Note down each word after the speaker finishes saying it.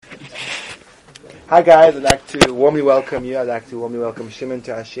Hi guys, I'd like to warmly welcome you. I'd like to warmly welcome Shimon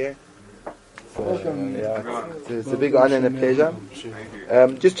to our share. Welcome. It's a big honor and a pleasure.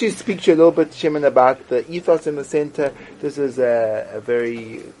 Just to speak to you a little bit, Shimon, about the ethos in the center. This is a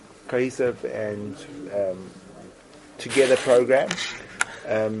very cohesive and together program.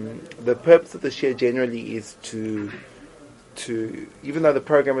 The purpose of the share generally is to even though the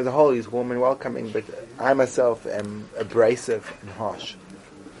program as a whole is warm and welcoming, but I myself am abrasive and harsh.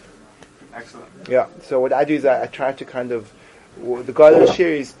 Excellent. Yeah, so what I do is I try to the goal of the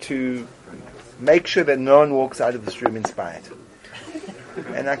share is to make sure that no one walks out of this room inspired.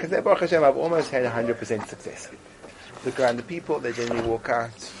 And I can say, Baruch Hashem, I've almost had 100% success. Look around the people, they generally walk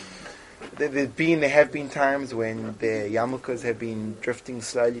out. There have been times when their yarmulkes have been drifting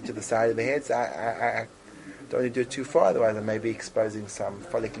slowly to the side of their heads. I don't want to do it too far, otherwise I may be exposing some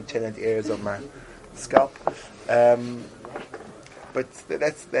follically tenant areas of my scalp. But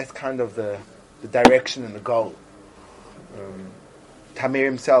that's kind of the direction and the goal. Tamir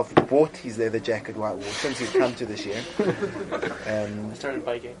himself bought his leather jacket white wall since he's come to this year. He started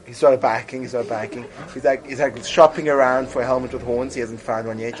biking. He started biking. He's like shopping around for a helmet with horns. He hasn't found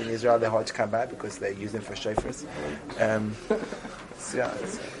one yet. In Israel, they're hard to come by because they use them for shofars.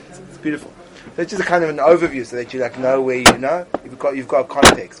 It's beautiful. So it's just a kind of an overview so that you know where you've got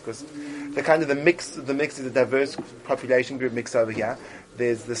context, because the mix is a diverse population group mixed over here.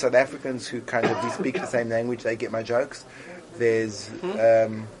 There's the South Africans who we speak the same language. They get my jokes. There's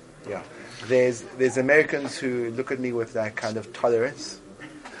Americans who look at me with that kind of tolerance,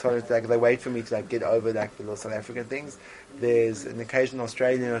 like they wait for me to get over the little South African things. There's an occasional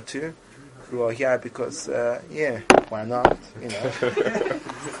Australian or two who are here because why not? In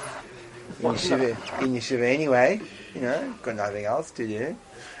yeshiva anyway, got nothing else to do.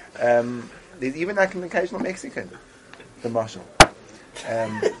 There's even an occasional Mexican, the marshal. You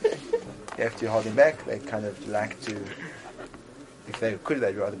have to hold him back. They kind of like to, if they could,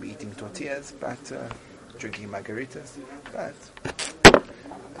 they'd rather be eating tortillas, but drinking margaritas. But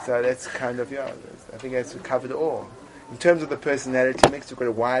so that's I think that's covered it all. In terms of the personality mix, we've got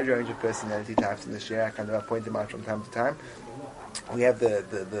a wide range of personality types in this year. I point them out from time to time. We have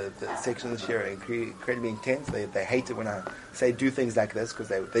the section of the share incredibly intense. They hate it when I say do things like this because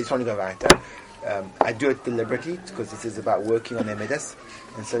they just want to go weiter. I do it deliberately because this is about working on their midas.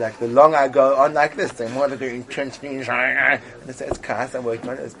 And so the longer I go on like this, the more they're doing entrenched and I say it's cast, I'm working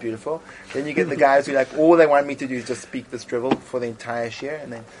on it, it's beautiful. Then you get the guys who all they want me to do is just speak this drivel for the entire share,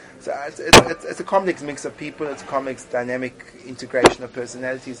 and then so it's a complex mix of people, it's a complex dynamic integration of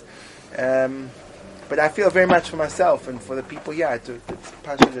personalities. But I feel very much for myself and for the people here. It's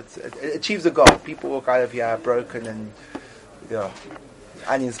passionate. It achieves a goal. People walk out of here broken and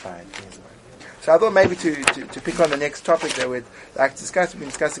uninspired. So I thought maybe to pick on the next topic that we'd like to discuss. We've been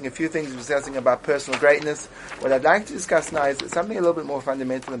discussing a few things. We're discussing about personal greatness. What I'd like to discuss now is something a little bit more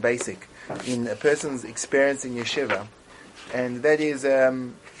fundamental and basic in a person's experience in yeshiva, and that is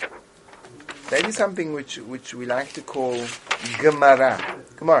something which we like to call Gemara,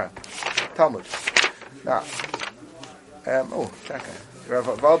 Talmud. Now, Shaka. Rav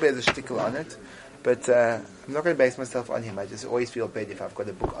Valbe has a shtickle on it, but I'm not going to base myself on him. I just always feel bad if I've got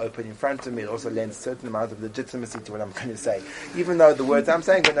a book open in front of me. It also lends a certain amount of legitimacy to what I'm going to say. Even though the words I'm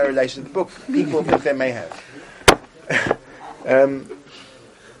saying have no relation to the book, people think they may have.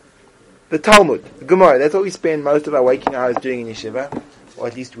 The Talmud, the Gemara, that's what we spend most of our waking hours doing in yeshiva. Or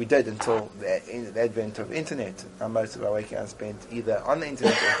at least we did until the advent of internet. Now most of our waking hours spent either on the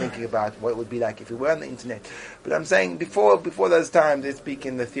internet or thinking about what it would be like if we were on the internet. But I'm saying before those times, let's speak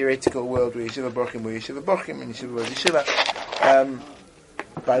in the theoretical world where yeshiva bochim, and yeshiva was yeshiva.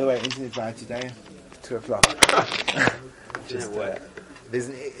 By the way, internet vibe today, 2:00. Just there's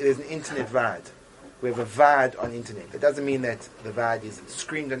an internet vibe. We have a VAD on internet. It doesn't mean that the VAD is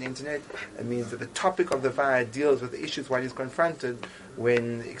screened on internet. It means that the topic of the VAD deals with the issues one is confronted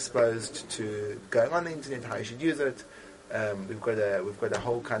when exposed to going on the internet, how you should use it. We've got a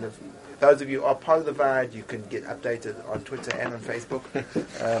whole kind of. Those of you who are part of the VAD, you can get updated on Twitter and on Facebook.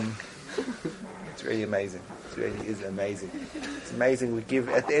 It's really amazing. It really is amazing. It's amazing. We give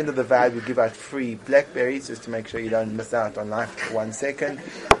at the end of the VAD, we give out free Blackberries just to make sure you don't miss out on life for 1 second.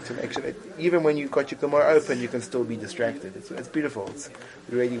 To make sure that even when you've got your Gemara open, you can still be distracted. It's beautiful.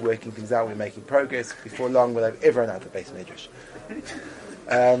 We're really working things out. We're making progress. Before long, we'll have everyone out of base medrash.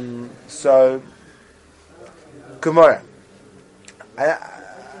 So Gemara. I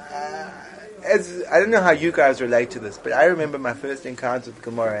don't know how you guys relate to this, but I remember my first encounter with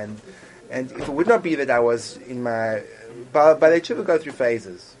Gemara, and if it would not be that I was in my, but they should go through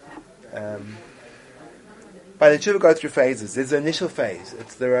phases. But the tshuva goes through phases. There's the initial phase.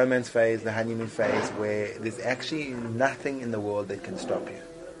 It's the romance phase, the honeymoon phase, where there's actually nothing in the world that can stop you.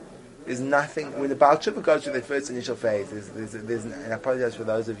 There's nothing. When the Baal Tshuva goes through that first initial phase, there's and I apologize for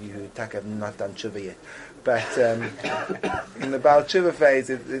those of you who have not done Tshuva yet. But in the Baal Tshuva phase,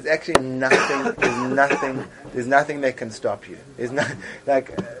 there's actually nothing. There's nothing that can stop you. There's not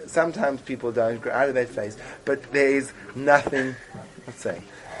like sometimes people don't go out of that phase, but there's nothing. Let's say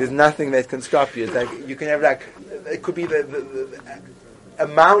there's nothing that can stop you. It's like you can have like it could be a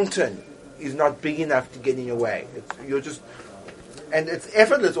mountain is not big enough to get in your way. You're just. And it's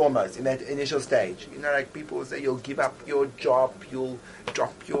effortless almost in that initial stage. You know, like people will say you'll give up your job, you'll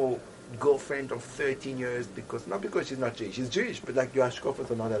drop your girlfriend of 13 years not because she's not Jewish, she's Jewish, but like your hashkafas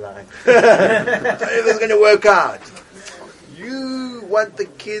are not aligned. It's going to work out. You want the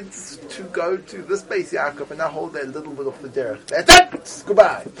kids to go to this place, Yaakov, and I hold that little bit off the derech. That's it!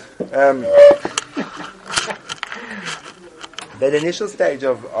 Goodbye. That initial stage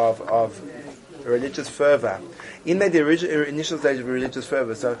of religious fervor, in that initial stage of religious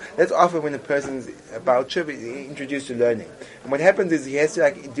fervor, so that's often when a person's about tshuva introduced to learning. And what happens is he has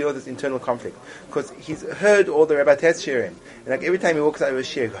to deal with this internal conflict because he's heard all the Rabbi Tetz shirim, and every time he walks out of a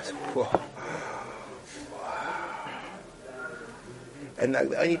shir, he goes, whoa. And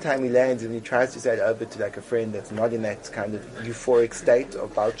the only time he lands is when he tries to say it over to a friend that's not in that kind of euphoric state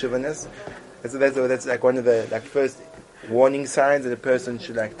of Baal Tshuva-ness. That's one of the first warning signs that a person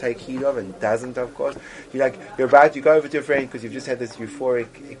should take heed of and doesn't, of course. You're about to go over to a friend because you've just had this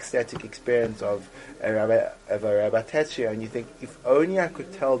euphoric, ecstatic experience of a Rabbi Tetz shir, and you think, if only I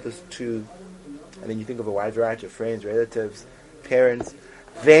could tell this to, and then you think of a wide variety of friends, relatives, parents,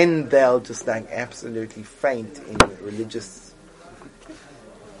 then they'll just absolutely faint in religious.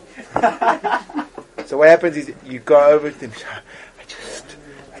 So what happens is you go over to them.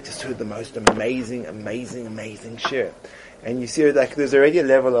 I just heard the most amazing shir, and you see there's already a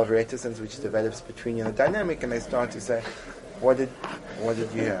level of reticence which develops between you and the dynamic, and they start to say, "What did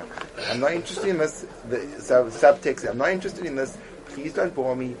you hear? I'm not interested in this." The subtext: "I'm not interested in this. Please don't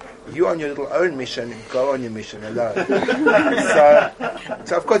bore me. You on your little own mission. Go on your mission alone."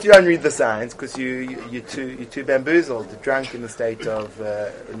 so of course you don't read the signs because you're too bamboozled, drunk in the state of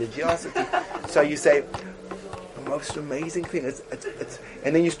religiosity. So you say, the most amazing thing it's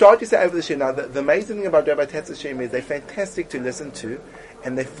and then you start to say over the shir. Now the amazing thing about Rabbi Tetz's shir is they're fantastic to listen to,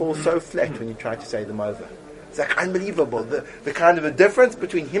 and they fall so flat when you try to say them over. It's unbelievable. The kind of a difference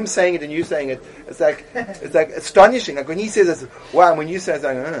between him saying it and you saying it. It's astonishing. When he says this, wow, and when you say it,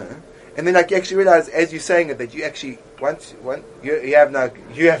 and then you actually realize as you're saying it that you actually you have no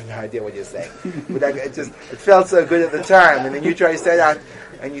idea what you're saying. But it felt so good at the time, and then you try to say that,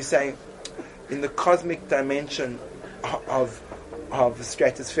 and you say, in the cosmic dimension of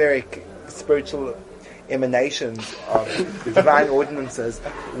stratospheric spiritual emanations of the divine ordinances,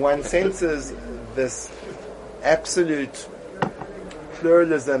 one senses this absolute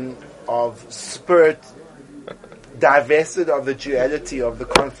pluralism of spirit divested of the duality of the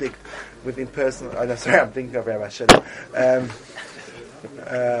conflict within personal. Oh no, sorry, I'm thinking of Rabbi Shalom.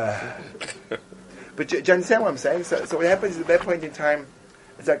 But do you understand what I'm saying? So what happens is at that point in time,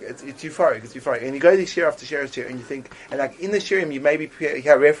 it's euphoric. And you go to share after share after share, and you think, and in the shirim, you maybe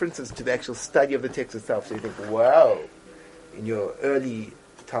hear references to the actual study of the text itself. So you think, wow, in your early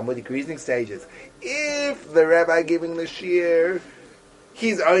Talmudic reasoning stages, if the rabbi giving the shir,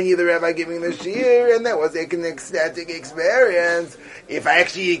 he's only the rabbi giving the shir, and that was an ecstatic experience. If I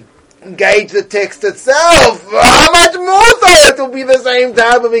actually engage the text itself, how much more so it will be the same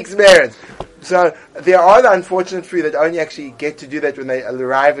type of experience. So there are the unfortunate few that only actually get to do that when they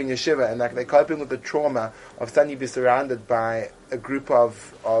arrive in yeshiva, and they're coping with the trauma of suddenly be surrounded by a group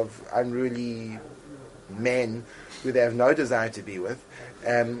of unruly men who they have no desire to be with,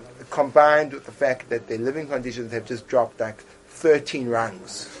 combined with the fact that their living conditions have just dropped 13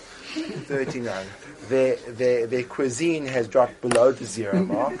 rungs. 13 rungs. Their cuisine has dropped below the zero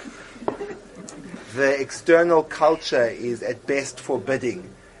mark. The external culture is at best forbidding,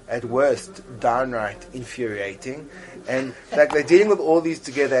 at worst downright infuriating, and they're dealing with all these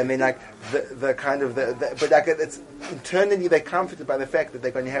together, and then it's internally they're comforted by the fact that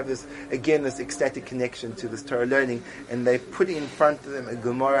they're going to have this ecstatic connection to this Torah learning, and they put in front of them a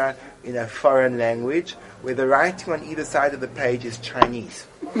Gemara in a foreign language where the writing on either side of the page is Chinese.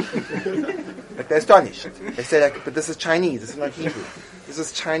 They're astonished. They say but this is Chinese. This is not Hebrew. This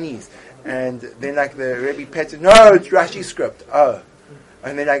is Chinese. And then the Rebbe Petz, no, it's Rashi script. Oh.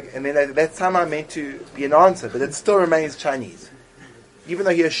 And then that's somehow meant to be an answer, but it still remains Chinese. Even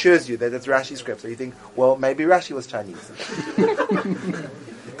though he assures you that it's Rashi script. So you think, well, maybe Rashi was Chinese.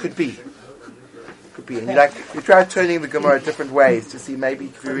 It could be. encyclopedia, and you try turning the Gemara different ways to see maybe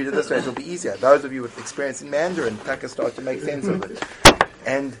if you read it this way it'll be easier. Those of you with experience in Mandarin, Taka start to make sense of it,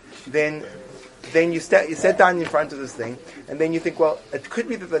 and then you sit down in front of this thing, and then you think, well, it could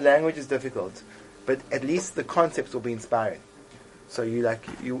be that the language is difficult, but at least the concepts will be inspiring. So you're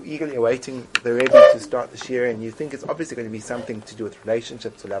eagerly awaiting the Rebbe to start the shir, and you think it's obviously going to be something to do with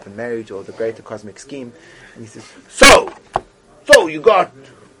relationships or love and marriage or the greater cosmic scheme. And he says, so you got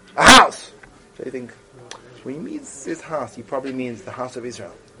a house. So you think, when he means his house, he probably means the house of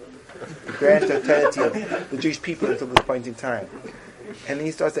Israel, the grand totality of the Jewish people until this point in time. And then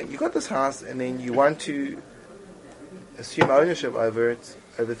he starts saying, you got this house, and then you want to assume ownership over it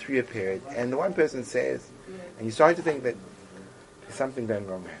over a 3-year period. And the one person says, and you start to think that there's something going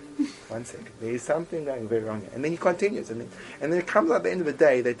wrong here. 1 second. There is something going very wrong here. And then he continues. And then it comes out at the end of the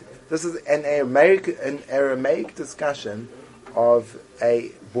day that this is an Aramaic discussion of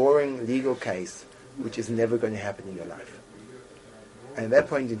a boring legal case which is never going to happen in your life. And at that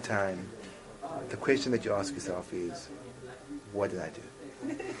point in time, the question that you ask yourself is, what did I do?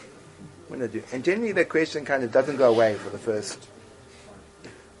 What did I do? And generally that question kind of doesn't go away for the first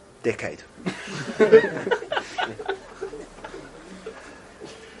decade.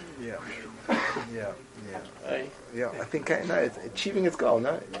 Yeah, I think it's achieving its goal,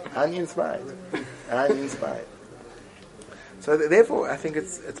 no? Uninspired. So therefore, I think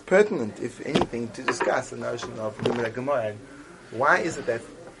it's pertinent, if anything, to discuss the notion of Limud Gemara. Why is it that?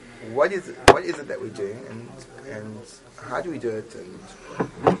 What is it that we're doing, and how do we do it, and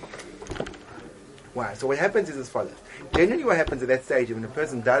why? So what happens is as follows. Generally, what happens at that stage when a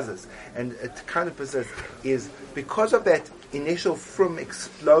person does this, and it kind of persists, is because of that initial from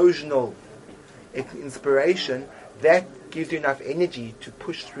explosional inspiration, that gives you enough energy to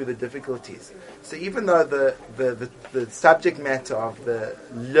push through the difficulties. So even though the subject matter of the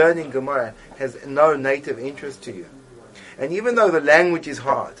learning Gemara has no native interest to you, and even though the language is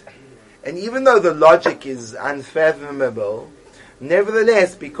hard, and even though the logic is unfathomable,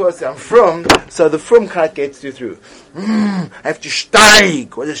 nevertheless, because I'm from, so the frumkeit gets you through. I have to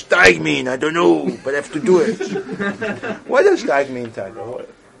steig. What does steig mean? I don't know, but I have to do it. What does steig mean, Tiger?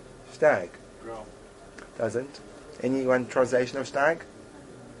 Steig. Doesn't. Anyone translation of stag?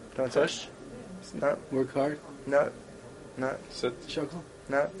 Push? No. Work hard? No. Sit. Chuckle?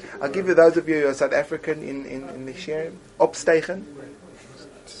 No. I'll give you those of you who are South African in the share. Opstegen.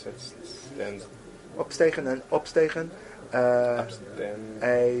 Stand. Opstegen and opstegen. Stand.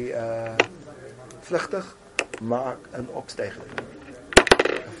 Vluchtig. Maar een opstegen.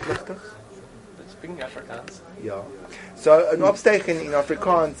 Vluchtig. Speaking Afrikaans. Yeah. So an opstegen in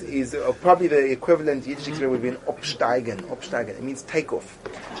Afrikaans is probably the equivalent Yiddish expression would be an opsteigen. Opsteigen. It means take off.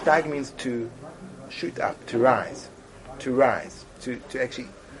 Steig means to shoot up, to rise, to actually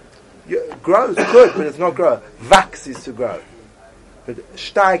grow is good, but it's not grow. Wachs is to grow, but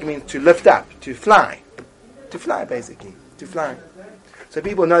steig means to lift up, to fly basically, to fly. So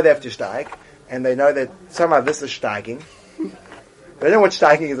people know they have to steig, and they know that somehow this is steiging. They don't know what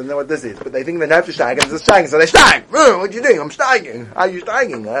steiging is and know what this is, but they think they have to steig, and it's steiging, so they steig. Oh, what are you doing? I'm steiging. How are you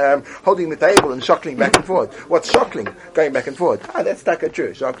steiging? I'm holding the table and shockling back and forth. What's shockling? Going back and forth. That's taka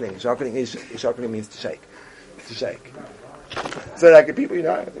true. Shockling means to shake. To shake. So like people,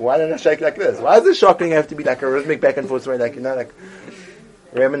 why don't I shake like this? Why does the shockling have to be like a rhythmic back and forth way, like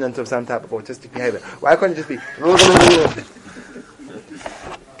remnant of some type of autistic behavior? Why can't it just be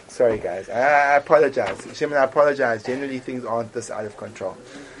Sorry guys, I apologize. Shimon, I apologize. Generally things aren't this out of control.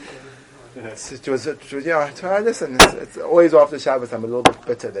 Listen, it's always after Shabbos I'm a little bit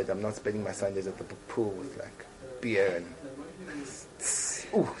bitter that I'm not spending my Sundays at the pool with like beer and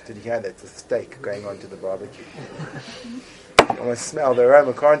did you hear that? It's a steak going on to the barbecue. I must smell the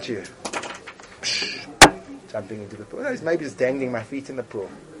aroma, can't you? Jumping into the pool. Maybe just dangling my feet in the pool.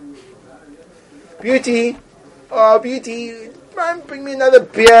 Beauty! Oh, Beauty! Bring me another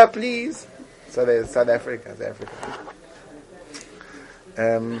beer, please. So there's South Africa.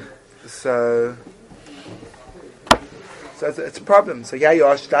 So it's a problem. So yeah, you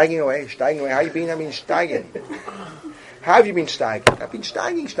are steiging away. How you been? I mean, steiging. How have you been steiging? I've been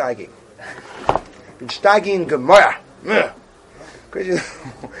steiging. I've been steiging Gemara. Question: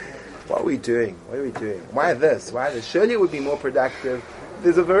 What are we doing? Why this? Surely it would be more productive.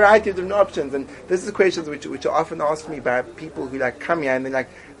 There's a variety of different options, and this is questions which are often asked me by people who come here and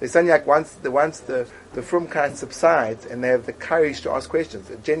they suddenly once the frumkeit subsides and they have the courage to ask questions.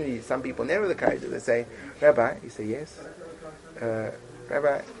 Generally, some people never have the courage. They say, Rabbi, you say yes.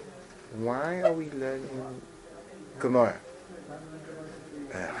 Rabbi, why are we learning Gemara?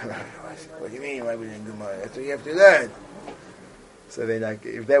 What do you mean? Why are we learning Gemara? That's what you have to learn. So then, like,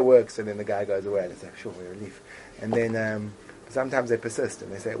 if that works, and then the guy goes away, and it's like, sure, we're relief. And then sometimes they persist,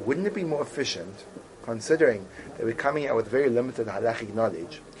 and they say, wouldn't it be more efficient, considering that we're coming out with very limited halachic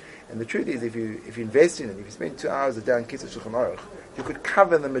knowledge? And the truth is, if you invest in it, if you spend 2 hours a day on Kitzur Shulchan Aruch, you could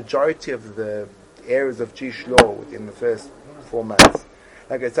cover the majority of the areas of Jewish law within the first 4 months.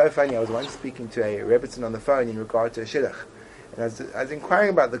 Like, it's so funny, I was once speaking to a Rebbitzin on the phone in regard to a shidduch. And I was inquiring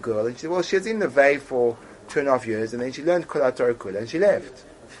about the girl, and she said, well, she was in the Vay for 2.5 years, and then she learned Kol HaTorah Kula, and she left.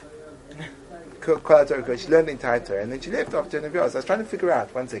 Kol HaTorah Kula, she learned the entire Torah, and then she left after 2.5 years. I was trying to figure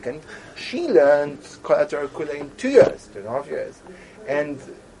out, one second, she learned Kol HaTorah Kula in 2 years, 2.5 years. And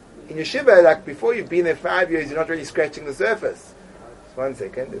in yeshiva, like, before you've been there 5 years, you're not really scratching the surface. So one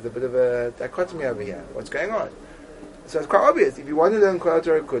second, there's a bit of a dichotomy over here. What's going on? So it's quite obvious. If you want to learn Kol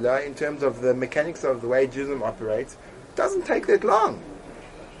HaTorah Kula in terms of the mechanics of the way Judaism operates, it doesn't take that long.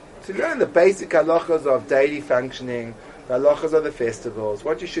 To learn the basic halachas of daily functioning, the halachas of the festivals,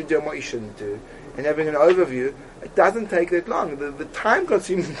 what you should do and what you shouldn't do, and having an overview, it doesn't take that long. The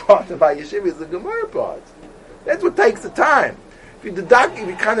time-consuming part of our yeshiva is the Gemara part. That's what takes the time. If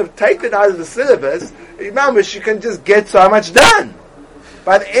you kind of take that out of the syllabus, remember, you can just get so much done.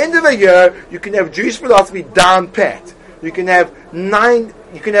 By the end of a year, you can have Jewish philosophy down pat. You can have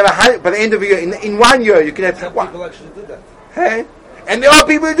 100, by the end of a year, in 1 year, you can have... Some people actually do that. Hey? And there are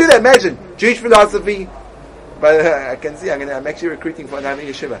people who do that. Imagine, Jewish philosophy, but I can see, I'm actually recruiting for another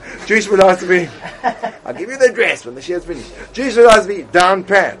yeshiva. Jewish philosophy, I'll give you the address when the share is finished. Jewish philosophy, down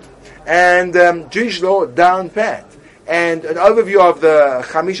pat. And Jewish law, down pat. And an overview of the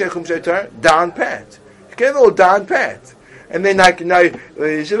Chamisha Chumshay Torah, down pat. You get it all down pat. And then, like, the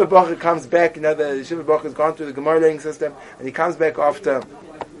Yeshiva Bacher comes back, the Yeshiva Bacher has gone through the Gemara learning system, and he comes back after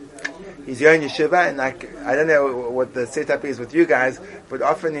his year in Yeshiva, and, like, I don't know what the setup is with you guys, but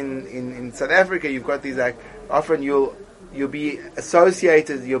often in South Africa, you've got these, like, often you'll be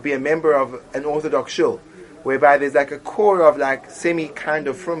associated, you'll be a member of an Orthodox shul, whereby there's, like, a core of, like, semi-kind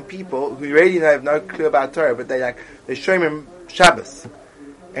of from people who really have no clue about Torah, but they're showing them Shabbos.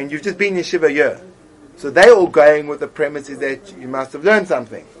 And you've just been in Yeshiva a year. So they're all going with the premises that you must have learned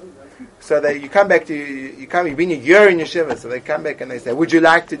something. So you come back to, you've been a year in yeshiva, so they come back and they say, would you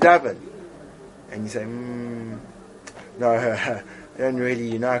like to daven? And you say, no, I don't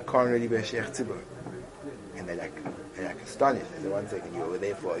really, I can't really be a sheikh tzibur. And they're like astonished. They say, 1 second, you were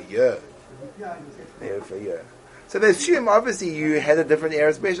there for a year. So they assume, obviously, you had a different area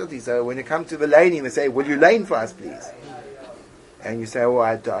of specialty. So when you come to the laning, they say, will you lane for us, please? And you say,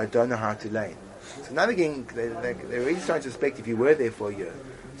 I don't know how to lane. So now again, they're really starting to suspect if you were there for a year.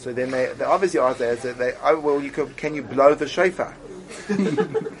 So then they obviously ask that, can you blow the shofar?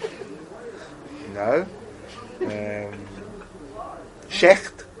 No.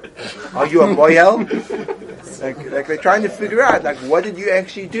 Shecht? Are you a boyel? like they're trying to figure out, like, what did you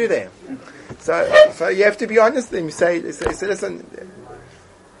actually do there? So you have to be honest with them. You say, listen,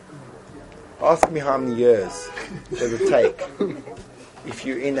 ask me how many years does it take if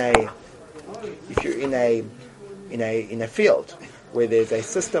you're in a field where there's a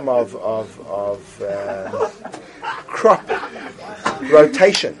system of crop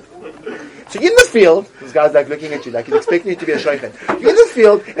rotation. So you're in this field, this guy's like looking at you like he's expecting you to be a shaykhah. You're in this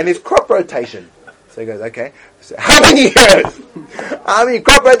field and there's crop rotation. So he goes, okay. So how many years? How many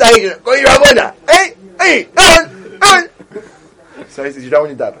crop rotation? Go your Ravona. Hey, on. So he says, you don't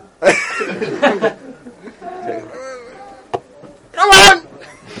want to daven. Come on.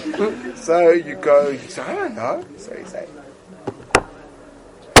 So you go, I don't know. So you say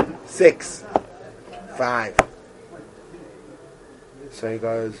 6, 5. So he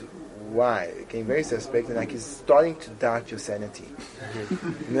goes, why? Getting very suspect, and like he's starting to doubt your sanity.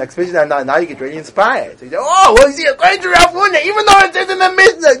 And like, especially now you get really inspired. So you say, well, see, according to Rav Huna, even though it says in the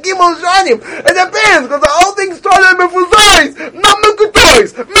Mishnah, Gimel Shanim, it depends, because the whole thing started with Mefuzais, not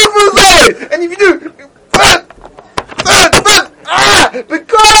Mekutois, Mefuzais. And if you do,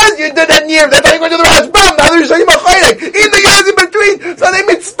 because you did that year, that's how you go to the Rashbam, now there's Shayim HaChayrek, in the years in between, so they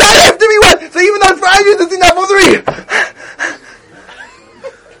mitzvah have to be one. So even though 5 years, it's enough for 3.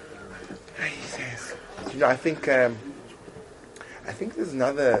 He says, I think there's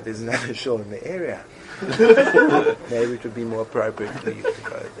another shul in the area. Maybe it would be more appropriate for you to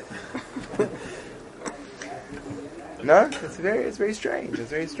go there. No, it's very strange.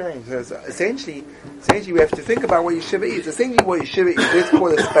 It's very strange. So essentially, we have to think about what yeshiva is. Essentially, what yeshiva is, let's call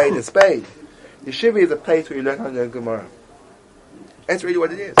a spade a spade. Yeshiva is a place where you learn how to learn Gemara. That's really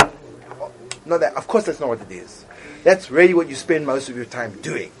what it is. Not that, of course, that's not what it is. That's really what you spend most of your time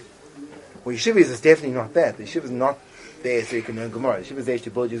doing. What yeshiva is definitely not that. The yeshiva is not there so you can learn Gemara. The yeshiva is there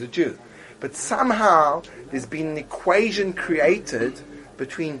to build you as a Jew. But somehow there's been an equation created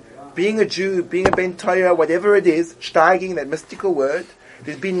between being a Jew, being a Ben Torah, whatever it is, steiging, that mystical word.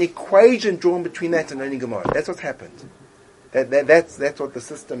 There's been an equation drawn between that and learning Gemara. That's what's happened. That's what the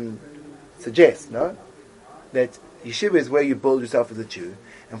system suggests, no? That yeshiva is where you build yourself as a Jew.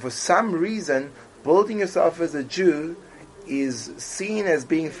 And for some reason, building yourself as a Jew is seen as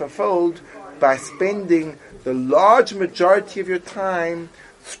being fulfilled by spending the large majority of your time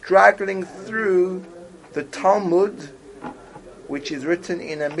struggling through the Talmud, which is written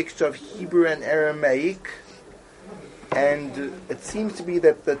in a mixture of Hebrew and Aramaic. And it seems to be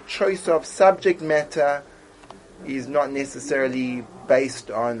that the choice of subject matter is not necessarily based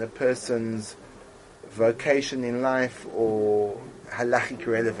on a person's vocation in life or halachic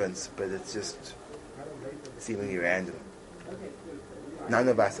relevance, but it's just seemingly random. None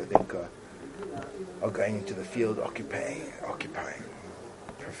of us, I think, are going into the field occupying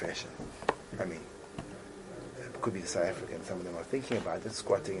profession. I mean, it could be the South African, some of them are thinking about it.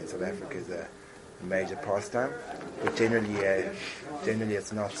 Squatting in South Africa is a major pastime, but generally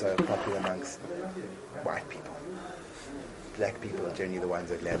it's not so popular amongst white people. Black people are generally the ones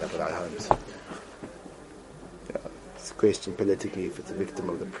that land up without homes. It's a question politically if it's a victim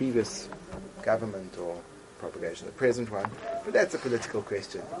of the previous government or propagation of the present one, but that's a political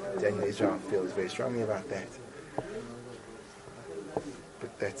question. Daniel Israel feels very strongly about that.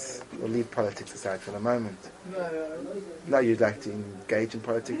 But we'll leave politics aside for the moment. No, you'd like to engage in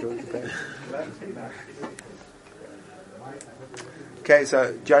political debate? Okay,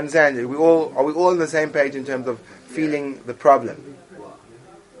 so do you understand? Are we all on the same page in terms of feeling the problem?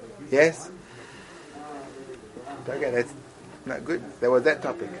 Yes? Okay, that's not good. That was that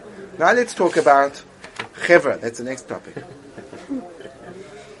topic. Now let's talk about Chevra. That's the next topic.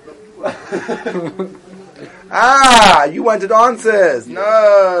 You wanted answers.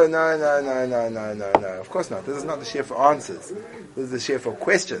 No. Of course not. This is not the share for answers. This is the share for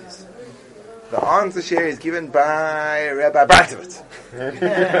questions. The answer share is given by Rabbi Bartovitz.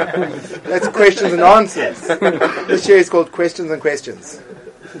 That's questions and answers. This share is called Questions and Questions.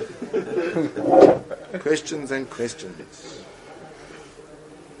 Questions and Questions.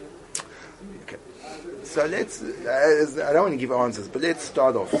 Okay. So let's, I don't want to give answers, but let's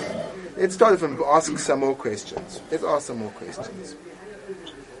start off. Let's start off and ask some more questions. Let's ask some more questions.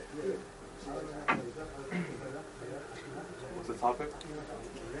 What's the topic?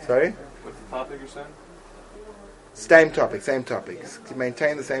 Sorry? What's the topic you're saying? Same topics. To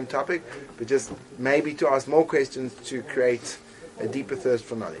maintain the same topic, but just maybe to ask more questions to create a deeper thirst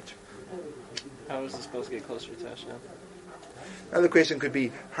for knowledge. How is this supposed to get closer to Hashem? Another question could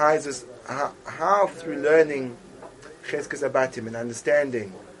be, how through learning Cheskes Abatim and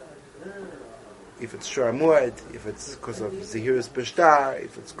understanding, if it's Shor HaMuad, if it's because of Zehirus B'Shtar,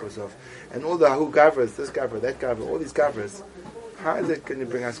 if it's because of, and all the who gavras, this gavra, that gavra, all these gavras, how is it going to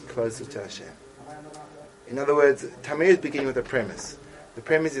bring us closer to Hashem? In other words, Tamir is beginning with a premise. The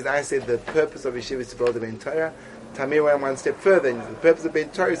premise is, I said, the purpose of Yeshiva is to build a Ben Torah. Tamir went one step further, and the purpose of Ben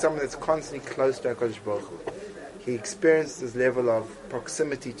Torah is someone that's constantly close to HaKadosh Baruch Hu. He experiences this level of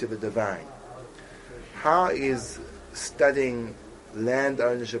proximity to the divine. How is studying land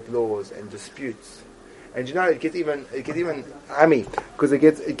ownership laws and disputes? And you know, it gets even because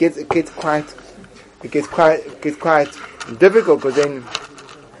it gets quite difficult, because then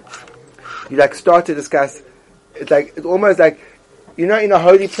you start to discuss. It's almost like, in a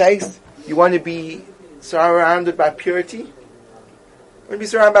holy place you want to be surrounded by purity. You want to be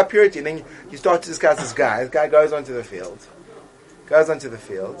surrounded by purity, and then you start to discuss this guy. This guy goes onto the field,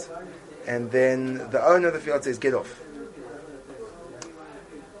 and then the owner of the field says, "Get off."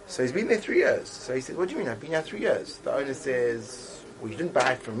 So he's been there 3 years. So he says, "What do you mean? I've been here 3 years." The owner says, "Well, you didn't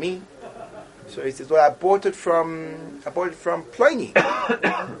buy it from me." So he says, "Well, I bought it from Pliny,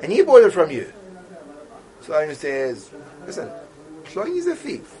 and he bought it from you." So the owner says, "Listen, Pliny's a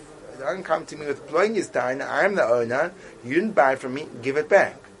thief. Don't come to me with Pliny's stein. I'm the owner. You didn't buy it from me. Give it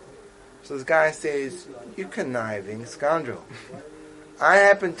back." So this guy says, "You conniving scoundrel. I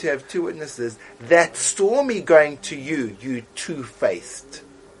happen to have 2 witnesses that saw me going to you, you two-faced."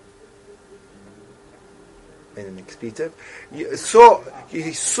 In an expletive. He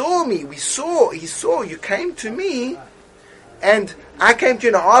saw me, he saw, you came to me, and I came to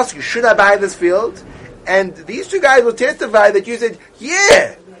you and I asked you, should I buy this field? And these 2 guys will testify that you said,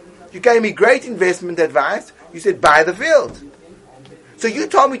 yeah, you gave me great investment advice, you said, buy the field. So you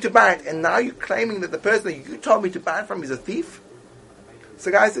told me to buy it, and now you're claiming that the person that you told me to buy it from is a thief? So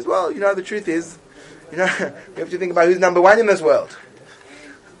the guy says, well, the truth is, we have to think about who's number 1 in this world.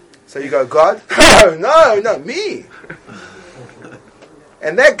 So you go, God? No, me.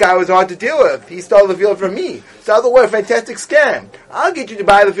 And that guy was hard to deal with. He stole the field from me. So I thought, what a fantastic scam. I'll get you to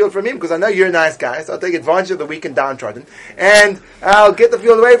buy the field from him because I know you're a nice guy. So I'll take advantage of the weak and downtrodden. And I'll get the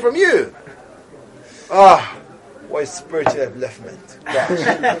field away from you. Oh, what spiritual upliftment. Gosh.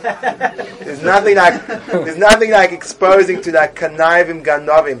 There's nothing like exposing to that Kanayvim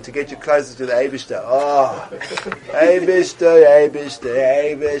Ganovim to get you closer to the Eibishter. Oh, Eibishter.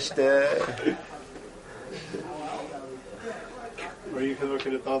 Or you could look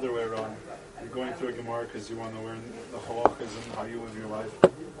at it the other way around. You're going through a Gemara because you want to learn the halachas and how you live your life.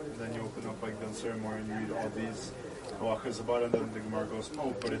 And then you open up like the Sermor and you read all these halachas about it, and then the Gemara goes,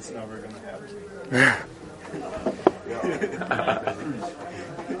 oh, but it's never going to happen.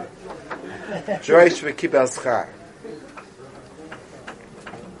 Joish v'kibel schar.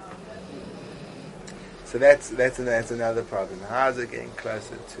 So that's another problem. How is it getting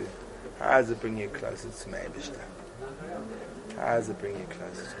closer to? How does it bring you closer to Meibishter? How does it bring you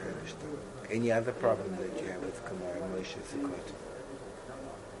closer to Meibishter? Any other problem that you have with Gemara Moshe Sukkot?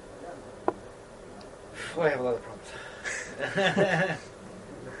 I have a lot of problems.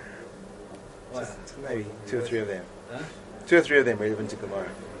 Just maybe two or three of them. Huh? 2 or 3 of them relevant to Gemara.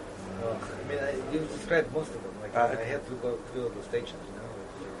 I mean, you described most of them. Like I had to go through the stations,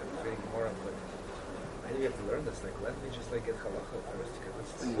 reading more of it. I think you have to learn this. Like, let me just get halacha first, because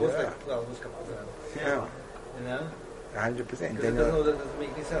it's almost Yeah. You know? 100%. Because it doesn't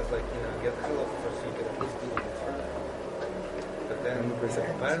make any sense. Like, get the halacha first, so you can at least do the mitzvah. But then,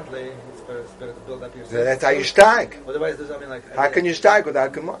 100%. apparently, it's better to build up yourself. So that's how you steig. Otherwise, How can you steig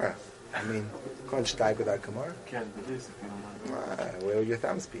without Gemara? I mean, you can't steig without Gemara. Can't do this if you don't mind. Where would your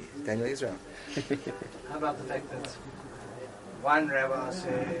thumbs be? Daniel Israel. How about the fact that one rabbi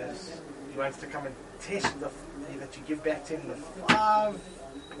says he wants to come and test that you give back to him the 5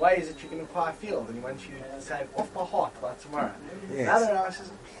 ways that you can acquire field, and he wants you to say off by heart by tomorrow. Yes. Another rabbi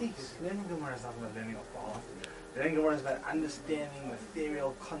says, please, learning Gemara is not about learning off by heart. Learning Gemara is about understanding the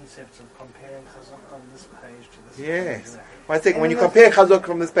ethereal concepts of comparing Chazak on this page to this Yes. page. 1 second. When you compare Chazak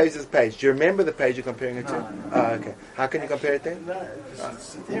from this page to this page, do you remember the page you're comparing it to? No. Oh, okay. How can you compare it then? No,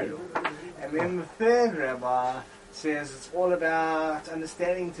 it's ethereal. And then the third rabbi says it's all about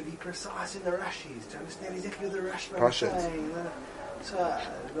understanding to be precise in the Rashis, to understand exactly what the Rashi is Pashut. saying. So,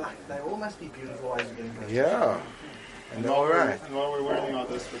 they all must be beautiful ways of getting Rashi. Yeah. And all right. And while we're learning all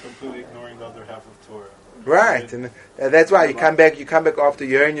this, we're completely ignoring the other half of Torah. Right, and that's why you come back after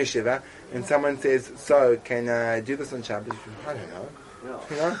you're in yeshiva, and someone says, "So, can I do this on Shabbos?" I don't know.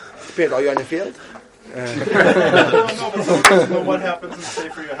 You know, depends. Are you on the field? No, but someone doesn't know what happens in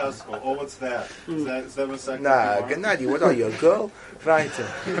Sefer Yehezkel. Oh, what's that? Is that what's that? Nah, Gennady, what are you, a girl? Weiter.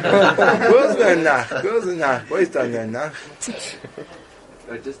 Girls learn nach. Boys don't learn nach. Just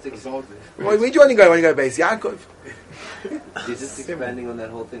Where do you want to go? Want to go Beis Yaakov? You're just expanding on that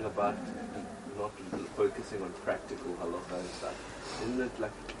whole thing about not focusing on practical halacha and stuff. Isn't it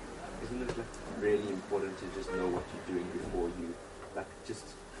like really important to just know what you're doing before you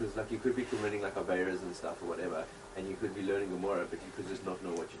because you could be committing aveiros and stuff or whatever, and you could be learning Gemara, but you could just not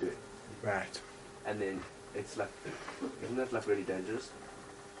know what you're doing. Right. And then it's isn't that really dangerous?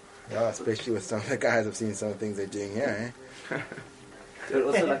 Yeah, especially with some of the guys. I've seen some of the things they're doing here. But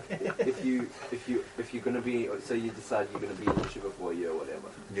also, if you're gonna be, so you decide you're gonna be in yeshiva for a year or whatever.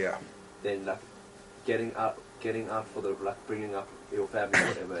 Yeah. Then getting out for the bringing up your family or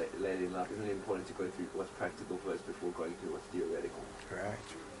whatever later in life, isn't it important to go through what's practical first before going through what's theoretical?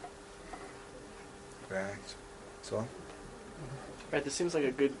 Right. So. Right. This seems like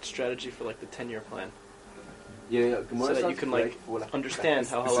a good strategy for the 10-year plan. Yeah. So that you can understand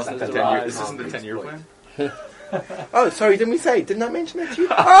how halacha is This derived. isn't the 10-year plan? Oh, sorry, didn't we say? Didn't I mention that to you?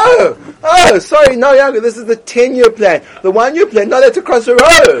 Oh, sorry, no, Yaga, this is the 10-year plan. The 1-year plan, no, that's across the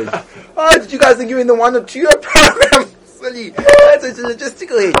road. Oh, did you guys think you're in the 1 or 2-year program? Silly. That's a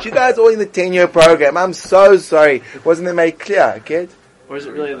logistical hitch. You guys are all in the 10-year program. I'm so sorry. Wasn't that made clear, kid? Or is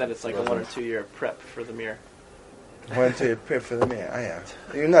it really that it's a 1 or 2 year prep for the mirror? 1 or 2 year prep for the mirror. Oh, yeah.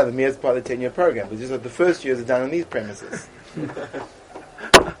 You know, the mirror is part of the 10-year program, but just the first years are done on these premises.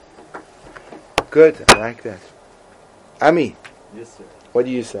 Good, I like that. Ami, Yes, sir. what are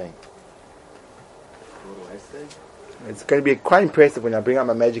you saying? What do I say? It's going to be quite impressive when I bring out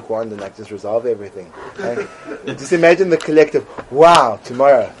my magic wand and just resolve everything. Okay? Just imagine the collective, wow,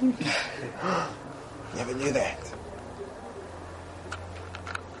 tomorrow. Never knew that.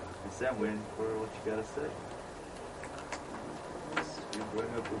 I'm waiting for what you gotta say. You bring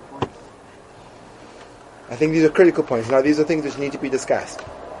up good points. I think these are critical points. Now, these are things which need to be discussed.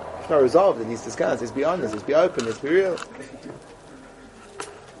 It's not resolved, it needs discussed. Let's be honest, let's be open, let's be real.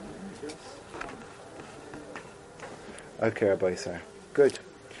 Okay, Rabbi Yisrael. Good.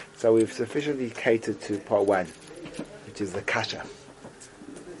 So we've sufficiently catered to part 1, which is the kasha.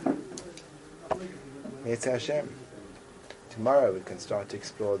 Mitzvah Hashem. Tomorrow we can start to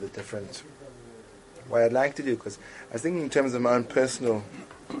explore the different. What I'd like to do, because I was thinking in terms of my own personal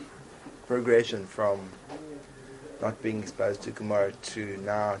progression from not being exposed to Gemara to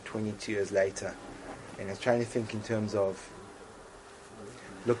now 22 years later, and I was trying to think in terms of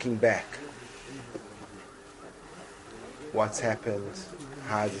looking back, what's happened,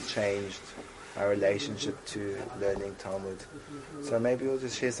 how has it changed our relationship to learning Talmud. So maybe we'll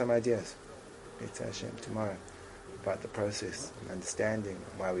just share some ideas, Mitzvah Hashem, tomorrow, about the process and understanding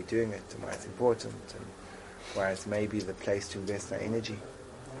why we're doing it and why it's important and why it's maybe the place to invest our energy.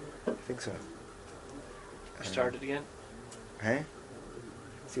 I think so. Start it again? Hey?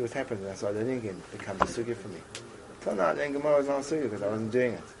 See what happens when I start learning again. It becomes a sugya for me. Till now, then Gemara was not a sugya because I wasn't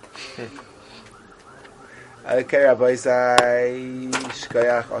doing it. Okay, Rabbi Isai,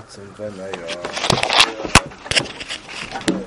 Shkoyach Otzum V'Noyah.